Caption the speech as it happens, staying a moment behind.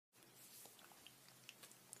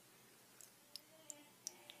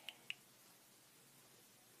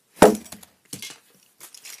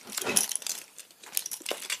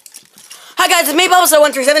guys, it's me,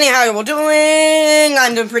 Bob137 here. How are you all doing?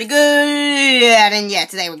 I'm doing pretty good. And yeah,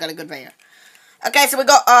 today we got a good video. Okay, so we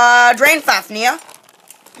got Drain Fafnir.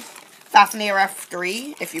 Fafnir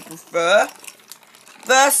F3, if you prefer.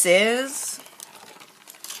 Versus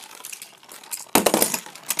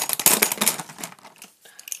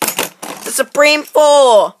the Supreme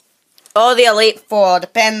 4. Or the Elite 4.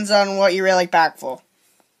 Depends on what you're really back for.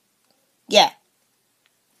 Yeah.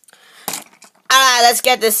 Alright, let's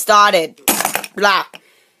get this started. Blah.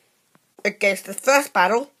 Okay, so the first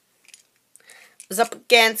battle is up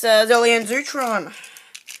against Zilly and Zutron.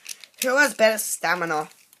 Who has better stamina?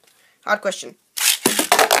 Hard question.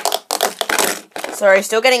 Sorry,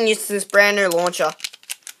 still getting used to this brand new launcher.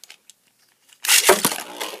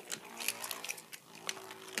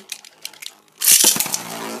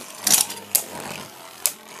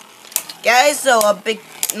 Guys, so a big,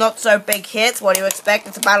 not so big hits. What do you expect?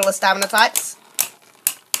 It's a battle of stamina types.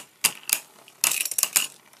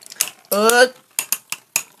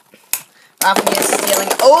 Fafnir stealing.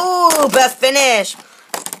 Oh, best finish.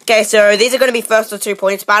 Okay, so these are going to be first or 2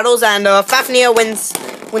 points battles, and Fafnir wins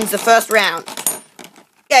the first round.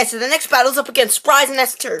 Okay, so the next battle's up against Surprise and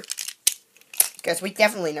S2. Because we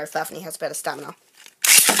definitely know Fafnir has better stamina.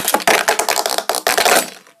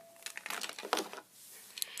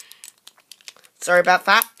 Sorry about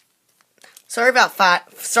that. Sorry about that.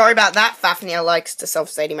 Fafnir likes to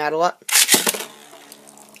self-steady mad a lot.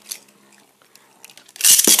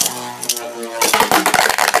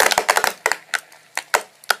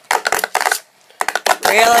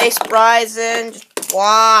 Really, Spryzen?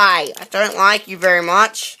 Why? I don't like you very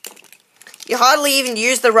much. You hardly even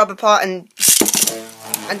use the rubber part, and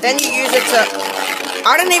then you use it to...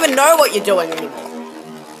 I don't even know what you're doing anymore.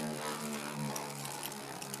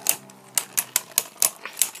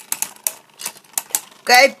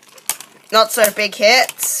 Okay, not so big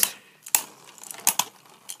hits.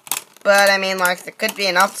 But, I mean, like, there could be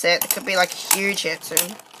an upset. There could be, like, a huge hit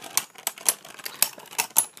soon.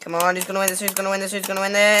 Come on, who's gonna win this? Who's gonna win this? Who's gonna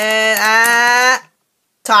win this?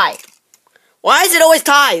 Tie. Why is it always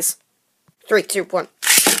ties? 3, 2, 1.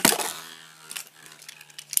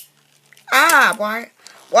 Why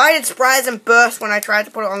did Spryzen burst when I tried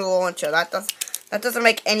to put it on the launcher? That doesn't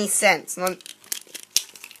make any sense.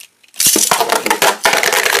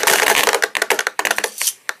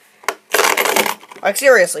 Like,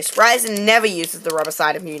 seriously, Spryzen never uses the rubber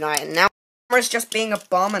side of Unite, and now it's just being a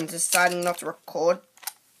bum and deciding not to record.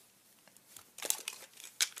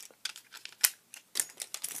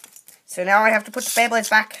 So now I have to put the Beyblades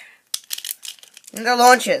back in the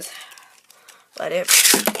launchers. Let it...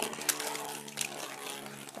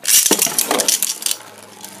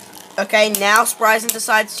 Okay, now Spryzen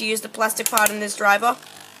decides to use the plastic part in this driver.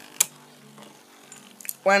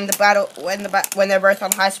 When they're both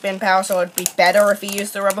on high spin power, so it'd be better if he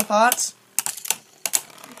used the rubber parts.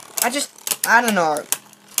 I don't know.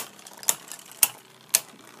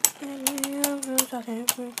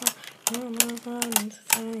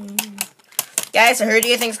 Guys, so who do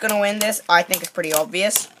you think's gonna win this? I think it's pretty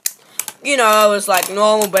obvious. You know, it's like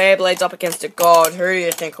normal Beyblades up against a god. Who do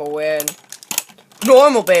you think will win?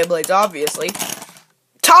 Normal Beyblades, obviously.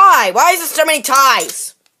 Tie! Why is there so many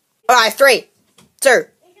ties? Alright, 3, 2,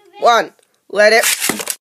 1. Let it...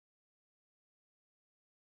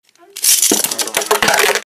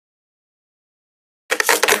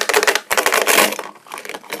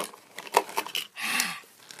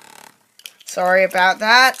 Sorry about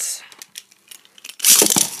that.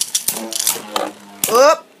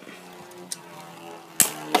 Oop.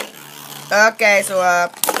 Okay, so,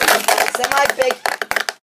 semi-big...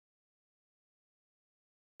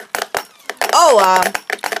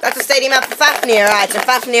 that's a stadium up for Fafnir. Alright, so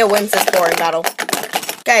Fafnir wins this boring battle.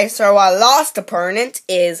 Okay, so our last opponent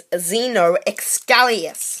is Xeno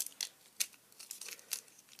Excalius.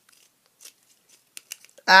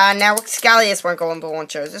 Now Excalius won't go on the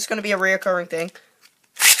launcher. Is this going to be a reoccurring thing?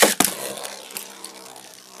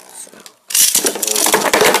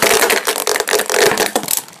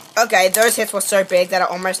 Okay, those hits were so big that I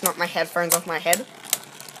almost knocked my headphones off my head.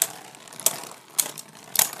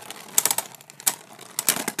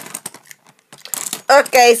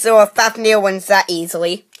 Okay, so Fafnir wins that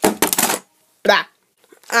easily. Blah.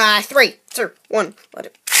 3, 2, 1. Let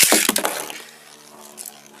it...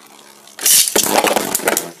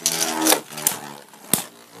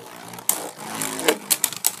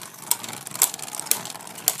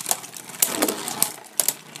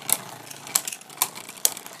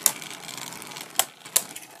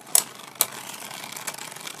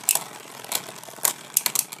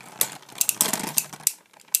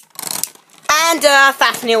 And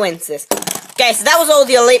Fafnir wins this. Okay, so that was all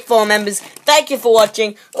the Elite 4 members. thank you for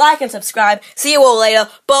watching. Like and subscribe. See you all later.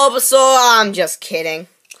 Bulbasaur, I'm just kidding.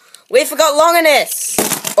 We forgot Longiness.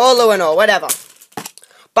 Or Luinor, whatever.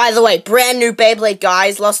 By the way, brand new Beyblade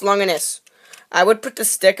guys, lost Longiness. I would put the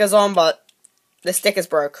stickers on, but the stickers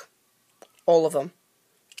broke. All of them.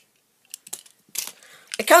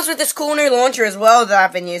 It comes with this cool new launcher as well that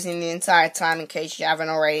I've been using the entire time in case you haven't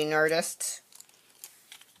already noticed.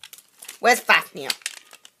 Where's Fafnir?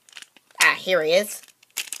 Ah, here he is.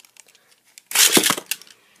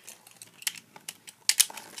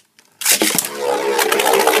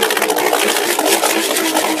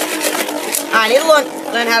 I need to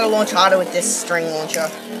learn how to launch harder with this string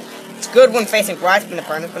launcher. It's good when facing right spin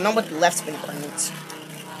opponents, but not with left spin opponents.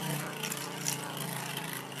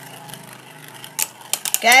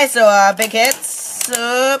 Okay, so big hits.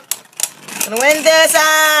 Gonna win this,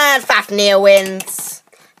 and Fafnir wins.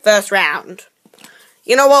 First round.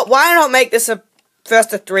 You know what? Why not make this a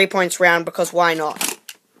first to 3 points round? Because why not?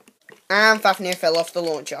 And Fafnir fell off the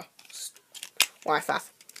launcher. Why, Faf?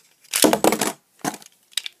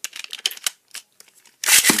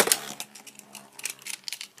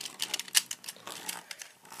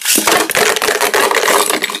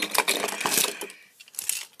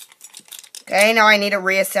 Okay, now I need to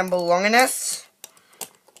reassemble Longiness.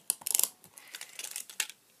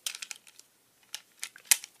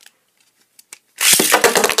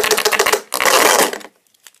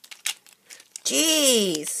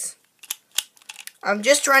 Jeez. I'm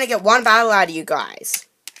just trying to get one battle out of you guys.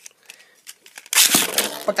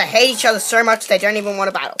 But they hate each other so much they don't even want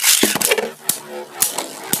to battle.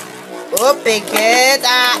 Oh, big hit.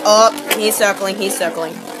 Ah, oh, he's circling, he's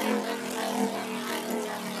circling.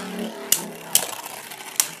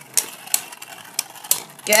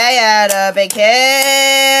 Okay, and a big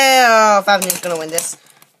hit. Oh, Fafnir's gonna win this.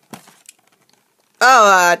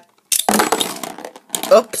 Oh,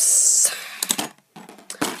 oops.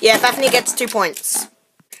 Yeah, Fafnir gets 2 points.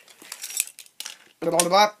 Let it.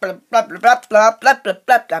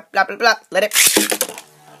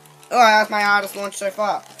 Oh, that's my hardest launch so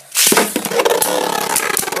far.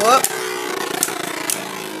 Whoop.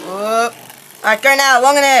 Whoop. Alright, go now,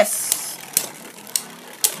 Longiness.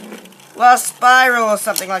 Well, spiral or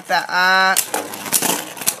something like that.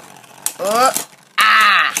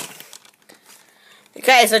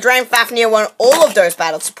 Okay, so Drain Fafnir won all of those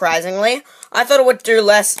battles, surprisingly. I thought it would do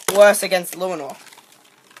worse against Luinor.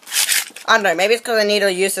 I don't know, maybe it's because I need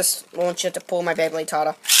to use this launcher to pull my Beyblade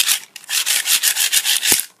harder.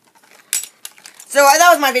 So, that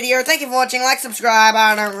was my video. Thank you for watching. Like, subscribe.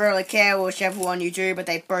 I don't really care whichever one you do, but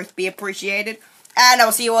they'd both be appreciated. And I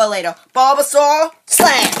will see you all later. Bulbasaur,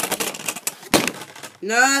 slam!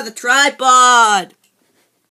 No, the tripod!